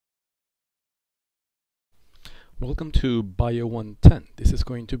Welcome to Bio 110. This is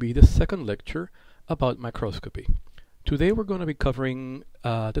going to be the second lecture about microscopy. Today we're going to be covering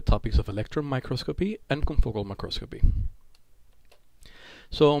the topics of electron microscopy and confocal microscopy.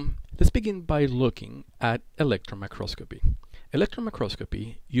 So let's begin by looking at electron microscopy. Electron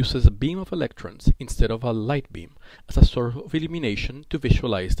microscopy uses a beam of electrons instead of a light beam as a source of illumination to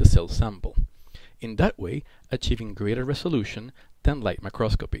visualize the cell sample, in that way achieving greater resolution than light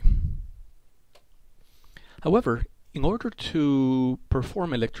microscopy. However, in order to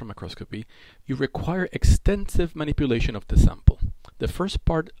perform electron microscopy, you require extensive manipulation of the sample. The first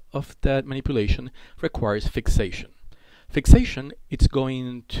part of that manipulation requires fixation. Fixation, it's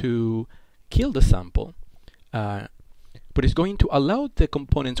going to kill the sample, but it's going to allow the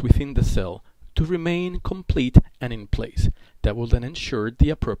components within the cell to remain complete and in place. That will then ensure the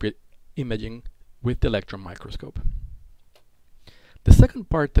appropriate imaging with the electron microscope. The second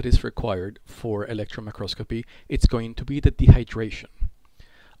part that is required for electron microscopy is going to be the dehydration.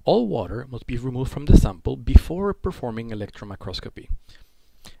 All water must be removed from the sample before performing electron microscopy,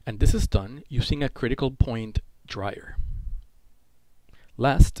 and this is done using a critical point dryer.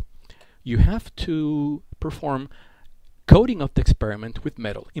 Last, you have to perform coating of the experiment with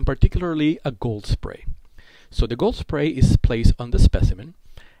metal, in particularly a gold spray. So the gold spray is placed on the specimen,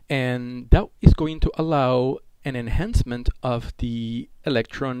 and that is going to allow an enhancement of the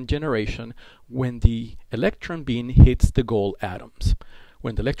electron generation when the electron beam hits the gold atoms.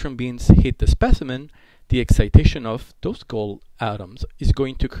 When the electron beams hit the specimen, the excitation of those gold atoms is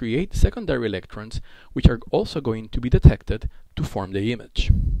going to create secondary electrons, which are also going to be detected to form the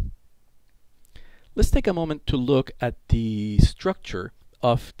image. Let's take a moment to look at the structure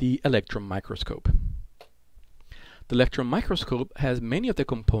of the electron microscope. The electron microscope has many of the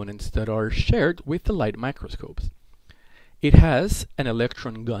components that are shared with the light microscopes. It has an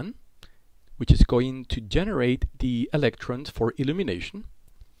electron gun, which is going to generate the electrons for illumination.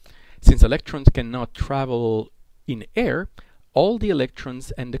 Since electrons cannot travel in air, all the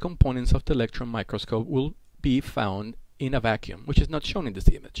electrons and the components of the electron microscope will be found in a vacuum, which is not shown in this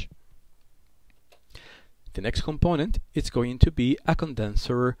image. The next component is going to be a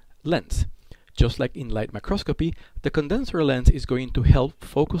condenser lens. Just like in light microscopy, the condenser lens is going to help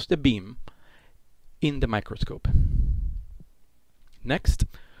focus the beam in the microscope. Next,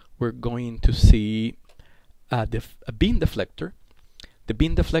 we're going to see a beam deflector. The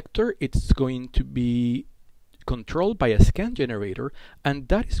beam deflector, it's going to be controlled by a scan generator, and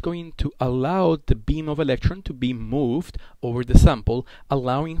that is going to allow the beam of electron to be moved over the sample,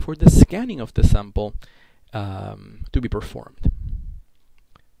 allowing for the scanning of the sample to be performed.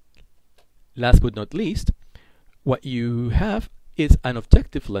 Last but not least, what you have is an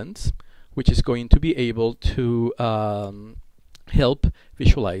objective lens, which is going to be able to help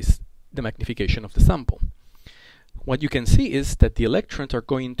visualize the magnification of the sample. What you can see is that the electrons are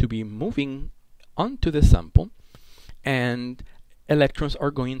going to be moving onto the sample, and electrons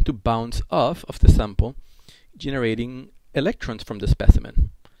are going to bounce off of the sample, generating electrons from the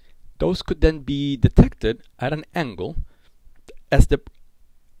specimen. Those could then be detected at an angle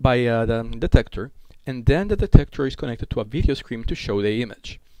by the detector, and then the detector is connected to a video screen to show the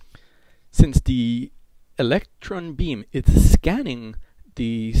image. Since the electron beam is scanning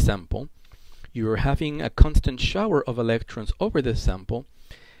the sample, you're having a constant shower of electrons over the sample.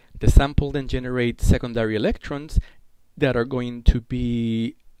 The sample then generates secondary electrons that are going to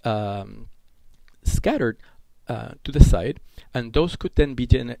be scattered to the side, and those could then be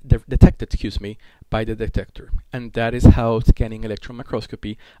detected by the detector. And that is how scanning electron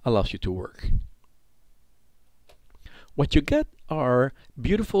microscopy allows you to work. What you get are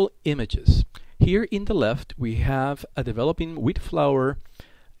beautiful images. Here in the left, we have a developing wheat flour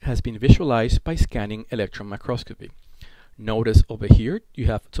has been visualized by scanning electron microscopy. Notice over here, you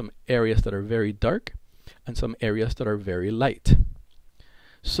have some areas that are very dark and some areas that are very light.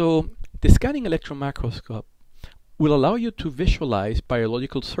 So the scanning electron microscope will allow you to visualize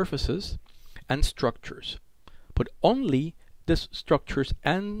biological surfaces and structures, but only the structures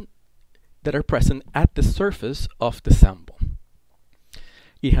that are present at the surface of the sample.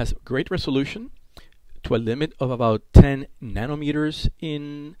 It has great resolution to a limit of about 10 nanometers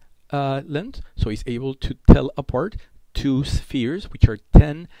in length, so it's able to tell apart two spheres which are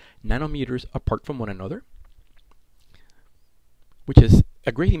 10 nanometers apart from one another, which is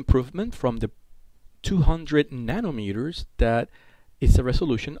a great improvement from the 200 nanometers that is the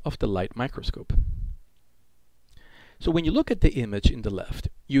resolution of the light microscope. So when you look at the image in the left,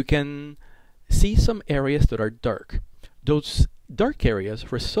 you can see some areas that are dark. Those dark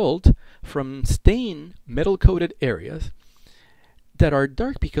areas result from stained metal-coated areas that are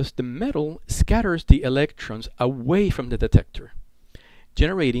dark because the metal scatters the electrons away from the detector,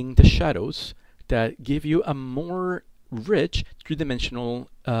 generating the shadows that give you a more rich three-dimensional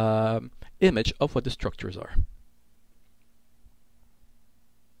image of what the structures are.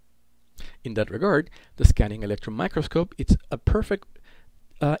 In that regard, the scanning electron microscope is a perfect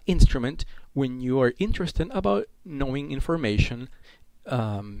instrument when you are interested about knowing information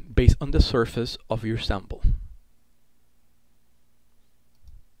based on the surface of your sample.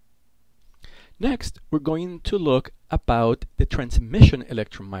 Next, we're going to look about the transmission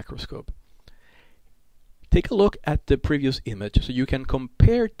electron microscope. Take a look at the previous image so you can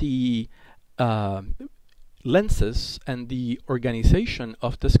compare the lenses and the organization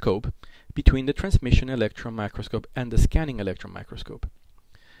of the scope between the transmission electron microscope and the scanning electron microscope.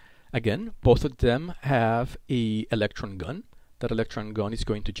 Again, both of them have an electron gun. That electron gun is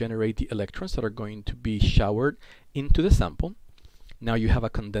going to generate the electrons that are going to be showered into the sample. Now you have a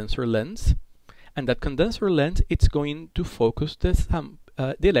condenser lens, and that condenser lens, it's going to focus the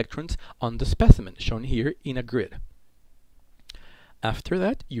electrons on the specimen, shown here in a grid. After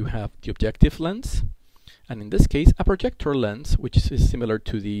that, you have the objective lens, and in this case, a projector lens, which is similar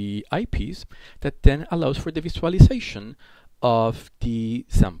to the eyepiece, that then allows for the visualization of the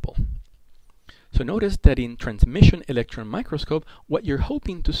sample. So notice that in transmission electron microscope, what you're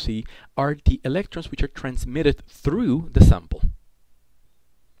hoping to see are the electrons which are transmitted through the sample,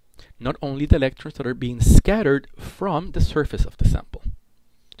 not only the electrons that are being scattered from the surface of the sample.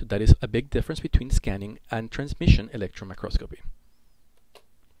 So that is a big difference between scanning and transmission electron microscopy.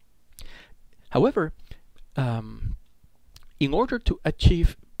 However, in order to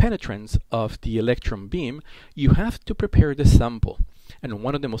achieve penetrance of the electron beam, you have to prepare the sample. And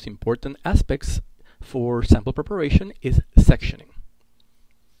one of the most important aspects for sample preparation is sectioning.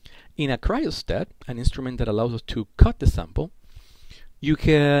 In a cryostat, an instrument that allows us to cut the sample, you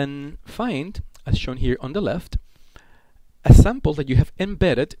can find, as shown here on the left, a sample that you have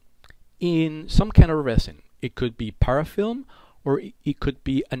embedded in some kind of resin. It could be parafilm, or it could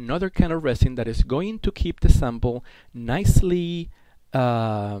be another kind of resin that is going to keep the sample nicely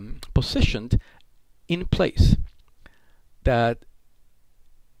positioned in place. That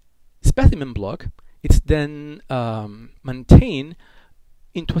specimen block is then maintained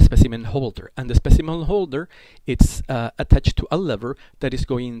into a specimen holder, and the specimen holder, it's attached to a lever that is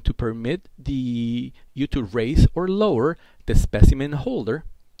going to permit you to raise or lower the specimen holder,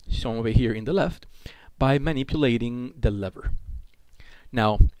 shown over here in the left, by manipulating the lever.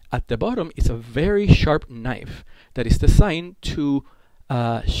 Now, at the bottom is a very sharp knife that is designed to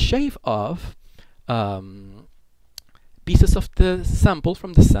shave off pieces of the sample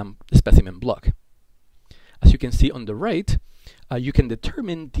from the specimen block. As you can see on the right, you can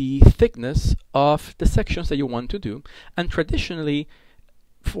determine the thickness of the sections that you want to do, and traditionally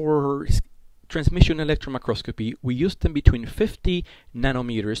for transmission electron microscopy, we use them between 50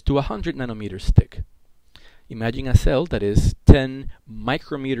 nanometers to 100 nanometers thick. Imagine a cell that is 10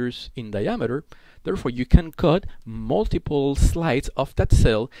 micrometers in diameter. Therefore, you can cut multiple slides of that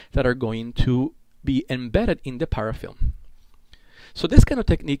cell that are going to be embedded in the parafilm. So this kind of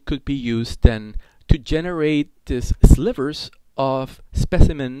technique could be used then to generate these slivers of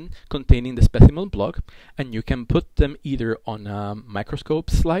specimen containing the specimen block, and you can put them either on a microscope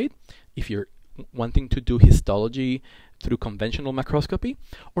slide if you're wanting to do histology through conventional microscopy,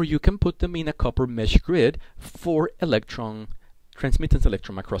 or you can put them in a copper mesh grid for transmittance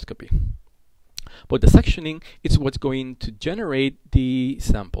electron microscopy. But the sectioning is what's going to generate the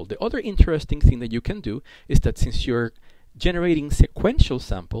sample. The other interesting thing that you can do is that since you're generating sequential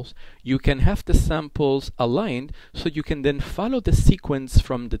samples, you can have the samples aligned so you can then follow the sequence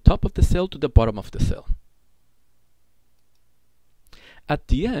from the top of the cell to the bottom of the cell. At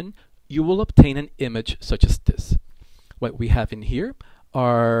the end, you will obtain an image such as this. What we have in here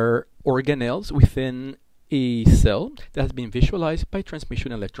are organelles within a cell that has been visualized by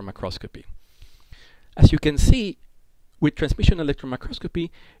transmission electron microscopy. As you can see, with transmission electron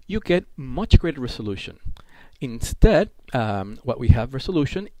microscopy, you get much greater resolution. Instead, what we have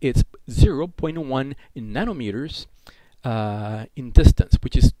resolution is 0.1 nanometers in distance,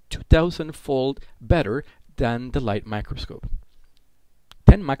 which is 2,000-fold better than the light microscope.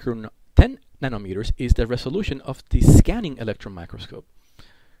 10 nanometers is the resolution of the scanning electron microscope.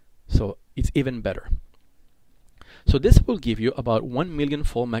 So it's even better. So this will give you about 1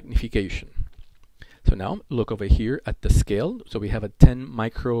 million-fold magnification. So now look over here at the scale. So we have a 10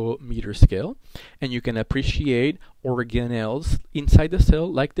 micrometer scale, and you can appreciate organelles inside the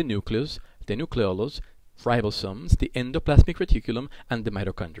cell like the nucleus, the nucleolus, ribosomes, the endoplasmic reticulum, and the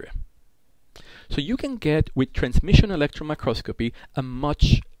mitochondria. So you can get, with transmission electron microscopy, a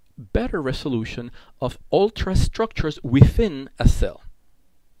much better resolution of ultrastructures within a cell.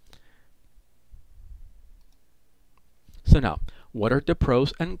 So now, what are the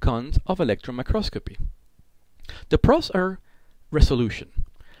pros and cons of electron microscopy? The pros are resolution.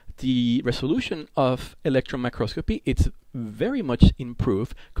 The resolution of electron microscopy is very much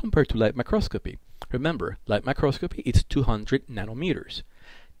improved compared to light microscopy. Remember, light microscopy is 200 nanometers.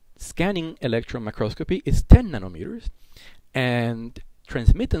 Scanning electron microscopy is 10 nanometers, and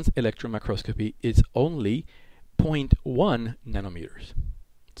transmittance electron microscopy is only 0.1 nanometers.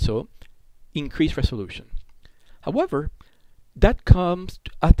 So, increased resolution. However, that comes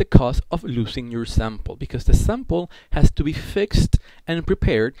at the cost of losing your sample, because the sample has to be fixed and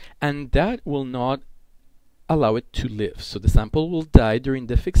prepared, and that will not allow it to live. So the sample will die during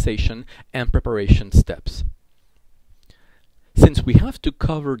the fixation and preparation steps. Since we have to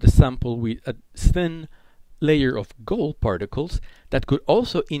cover the sample with a thin layer of gold particles, that could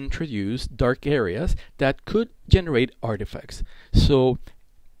also introduce dark areas that could generate artifacts. So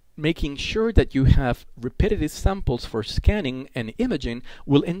making sure that you have repetitive samples for scanning and imaging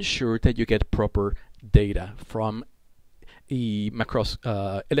will ensure that you get proper data from a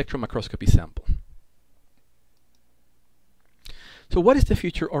electron microscopy sample. So what is the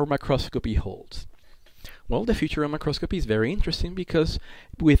future of microscopy holds? Well, the future of microscopy is very interesting because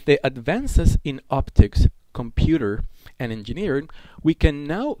with the advances in optics, computer, and engineering, we can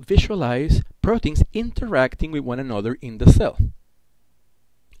now visualize proteins interacting with one another in the cell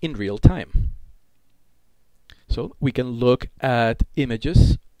in real time. So we can look at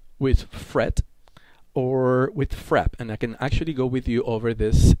images with FRET or with FRAP, and I can actually go with you over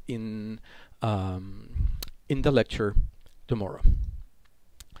this in the lecture tomorrow.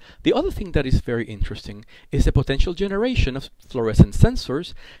 The other thing that is very interesting is the potential generation of fluorescent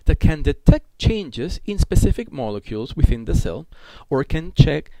sensors that can detect changes in specific molecules within the cell, or can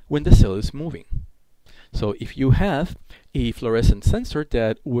check when the cell is moving. So if you have a fluorescent sensor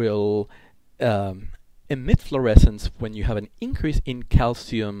that will emit fluorescence when you have an increase in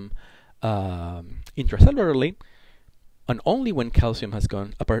calcium intracellularly, and only when calcium has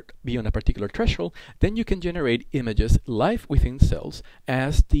gone beyond a particular threshold, then you can generate images live within cells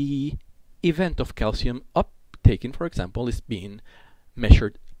as the event of calcium uptaking, for example, is being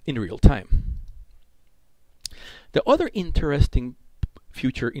measured in real time. The other interesting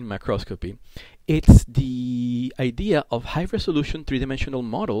future in microscopy, it's the idea of high-resolution three-dimensional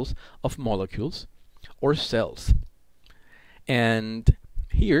models of molecules or cells. And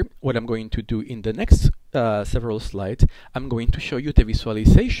here, what I'm going to do in the next several slides, I'm going to show you the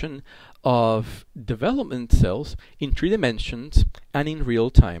visualization of development cells in 3 dimensions and in real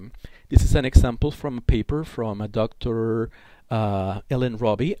time. This is an example from a paper from a Dr. Ellen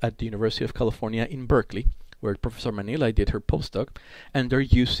Robbie at the University of California in Berkeley, where Professor Manila did her postdoc, and they're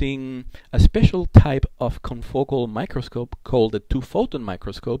using a special type of confocal microscope called the 2-photon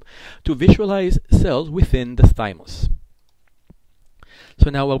microscope to visualize cells within the thymus. So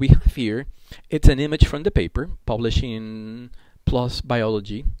now what we have here, it's an image from the paper published in PLOS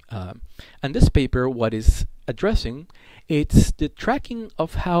Biology. And this paper, what is addressing, it's the tracking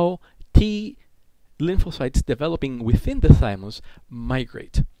of how T lymphocytes developing within the thymus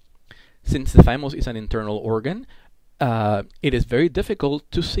migrate. Since the thymus is an internal organ, it is very difficult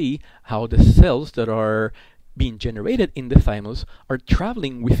to see how the cells that are being generated in the thymus are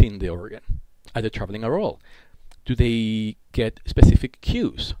traveling within the organ. Are they traveling at all? Do they get specific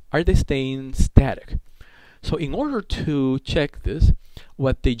cues? Are they staying static? So in order to check this,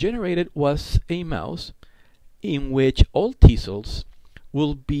 what they generated was a mouse in which all T cells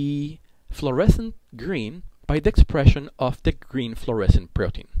will be fluorescent green by the expression of the green fluorescent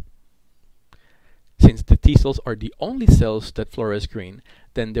protein. Since the T cells are the only cells that fluoresce green,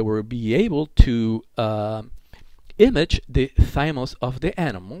 then they will be able to image the thymus of the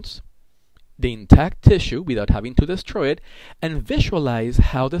animals, the intact tissue without having to destroy it, and visualize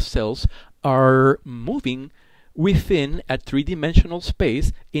how the cells are moving within a 3-dimensional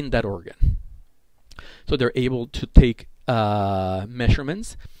space in that organ. So they're able to take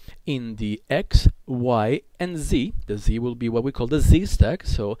measurements in the X, Y, and Z. The Z will be what we call the Z stack,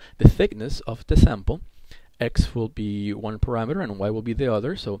 so the thickness of the sample. X will be one parameter and Y will be the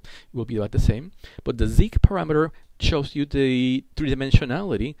other, so it will be about the same. But the Z parameter shows you the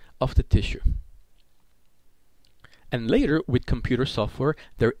 3-dimensionality of the tissue. And later, with computer software,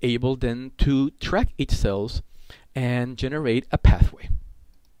 they're able then to track each cells and generate a pathway.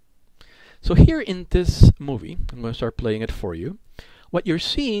 So here in this movie, I'm going to start playing it for you. What you're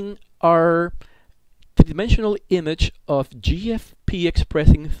seeing are three-dimensional image of GFP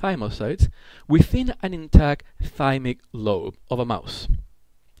expressing thymocytes within an intact thymic lobe of a mouse.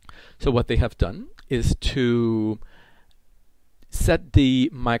 So what they have done is to set the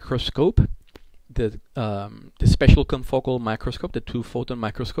microscope, the special confocal microscope, the 2-photon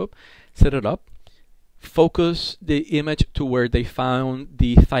microscope, set it up, focus the image to where they found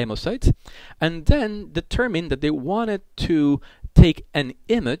the thymocytes, and then determine that they wanted to take an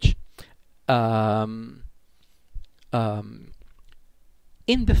image in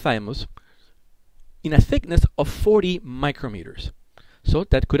the thymus in a thickness of 40 micrometers. So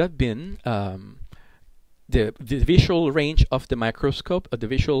that could have been the visual range of the microscope, the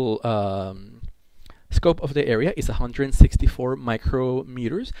visual scope of the area is 164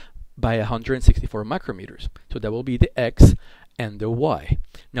 micrometers by 164 micrometers. So that will be the X and the Y.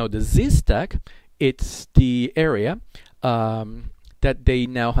 Now the Z stack, it's the area that they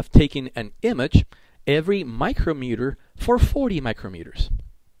now have taken an image every micrometer for 40 micrometers.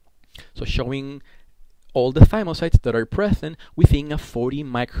 So showing all the thymocytes that are present within a 40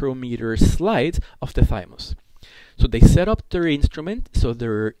 micrometer slide of the thymus. So they set up their instrument, so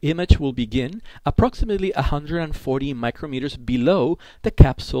their image will begin approximately 140 micrometers below the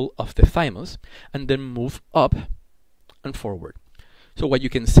capsule of the thymus, and then move up and forward. So what you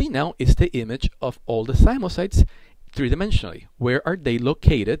can see now is the image of all the thymocytes three-dimensionally. Where are they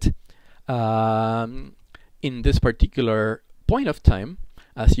located in this particular point of time?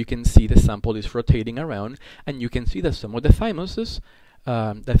 As you can see, the sample is rotating around, and you can see that some of the thymocytes,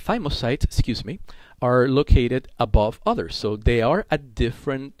 are located above others. So they are at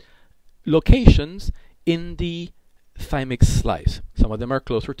different locations in the thymic slice. Some of them are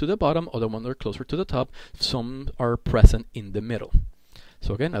closer to the bottom, other ones are closer to the top, some are present in the middle.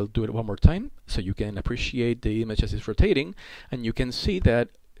 So again, I'll do it one more time so you can appreciate the image as it's rotating, and you can see that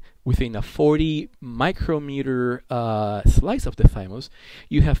within a 40 micrometer slice of the thymus,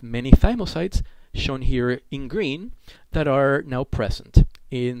 you have many thymocytes shown here in green that are now present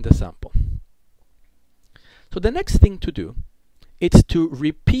in the sample. So the next thing to do is to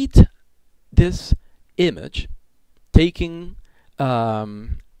repeat this image taking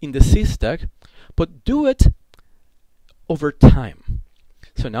in the C-stack, but do it over time.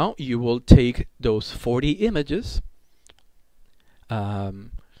 So now you will take those 40 images.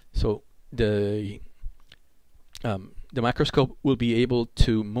 So the microscope will be able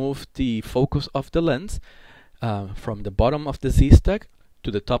to move the focus of the lens from the bottom of the Z-stack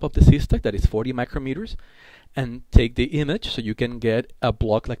to the top of the Z-stack, that is 40 micrometers, and take the image so you can get a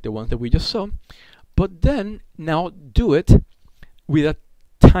block like the ones that we just saw. But then now do it with a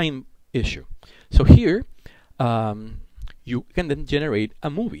time issue. So here you can then generate a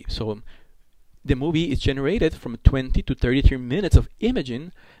movie. So the movie is generated from 20 to 33 minutes of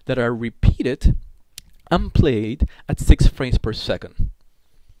imaging that are repeated and played at 6 frames per second.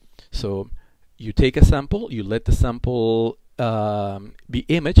 So you take a sample, you let the sample be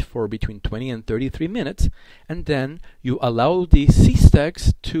imaged for between 20 and 33 minutes, and then you allow the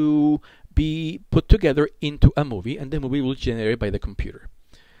C-stacks to be put together into a movie, and the movie will generate by the computer.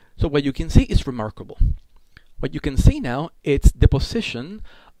 So what you can see is remarkable. What you can see now is the position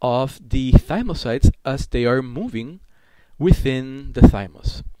of the thymocytes as they are moving within the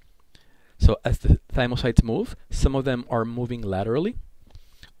thymus. So as the thymocytes move, some of them are moving laterally,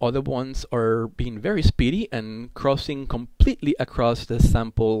 other ones are being very speedy and crossing completely across the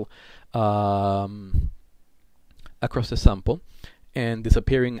sample, and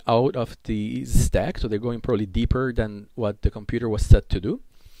disappearing out of the stack. So they're going probably deeper than what the computer was set to do.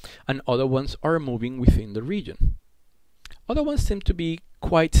 And other ones are moving within the region. Other ones seem to be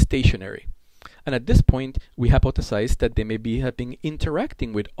quite stationary. And at this point, we hypothesize that they may have been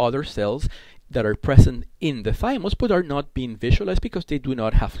interacting with other cells that are present in the thymus, but are not being visualized because they do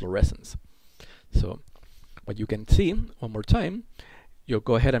not have fluorescence. So what you can see, one more time, you'll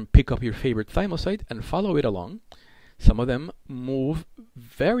go ahead and pick up your favorite thymocyte and follow it along. Some of them move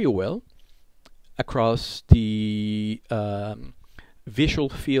very well across the visual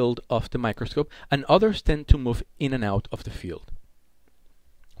field of the microscope, and others tend to move in and out of the field.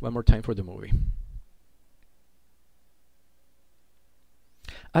 One more time for the movie.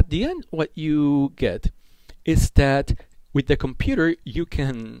 At the end, what you get is that with the computer, you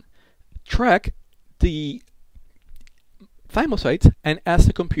can track the thymocytes and ask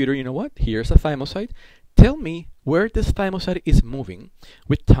the computer, you know what, here's a thymocyte, tell me where this thymocyte is moving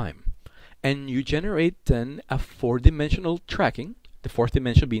with time. And you generate then a 4-dimensional tracking, the 4th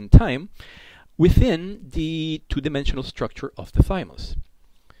dimension being time, within the 2-dimensional structure of the thymus.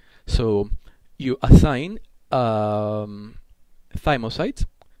 So you assign thymocytes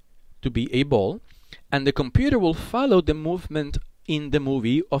to be a ball, And the computer will follow the movement in the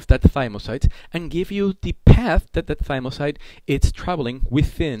movie of that thymocyte and give you the path that that thymocyte is traveling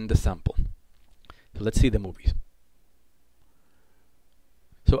within the sample. So let's see the movies.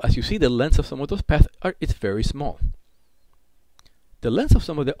 So as you see, the length of some of those paths it's very small. The length of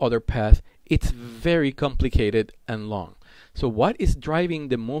some of the other paths, it's very complicated and long. So what is driving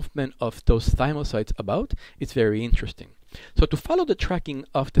the movement of those thymocytes about? It's very interesting. So to follow the tracking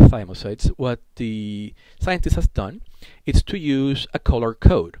of the thymocytes, what the scientist has done is to use a color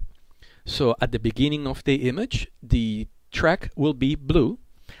code. So at the beginning of the image, the track will be blue,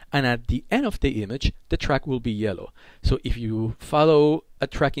 and at the end of the image, the track will be yellow. So if you follow a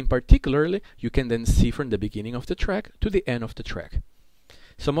track in particular, you can then see from the beginning of the track to the end of the track.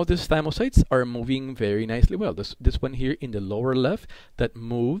 Some of these thymocytes are moving very nicely well. This one here in the lower left that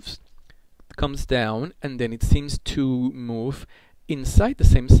moves, comes down, and then it seems to move inside the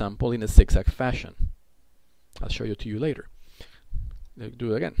same sample in a zigzag fashion. I'll show you to you later. Let's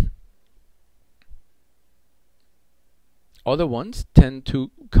do it again. Other ones tend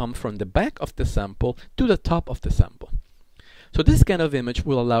to come from the back of the sample to the top of the sample. So this kind of image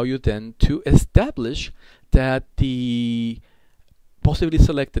will allow you then to establish that the possibly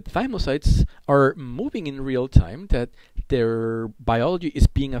selected thymocytes are moving in real time, that their biology is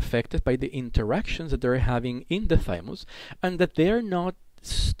being affected by the interactions that they're having in the thymus, and that they're not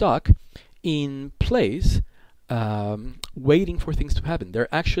stuck in place waiting for things to happen.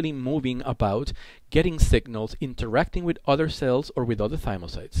 They're actually moving about, getting signals, interacting with other cells or with other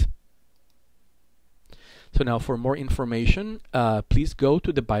thymocytes. So now for more information, please go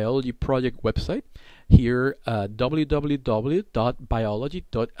to the biology project website here,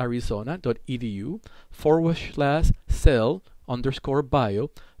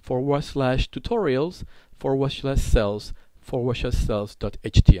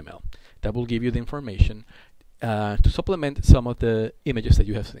 That will give you the information to supplement some of the images that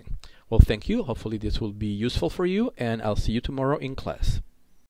you have seen. Well, thank you. Hopefully this will be useful for you, and I'll see you tomorrow in class.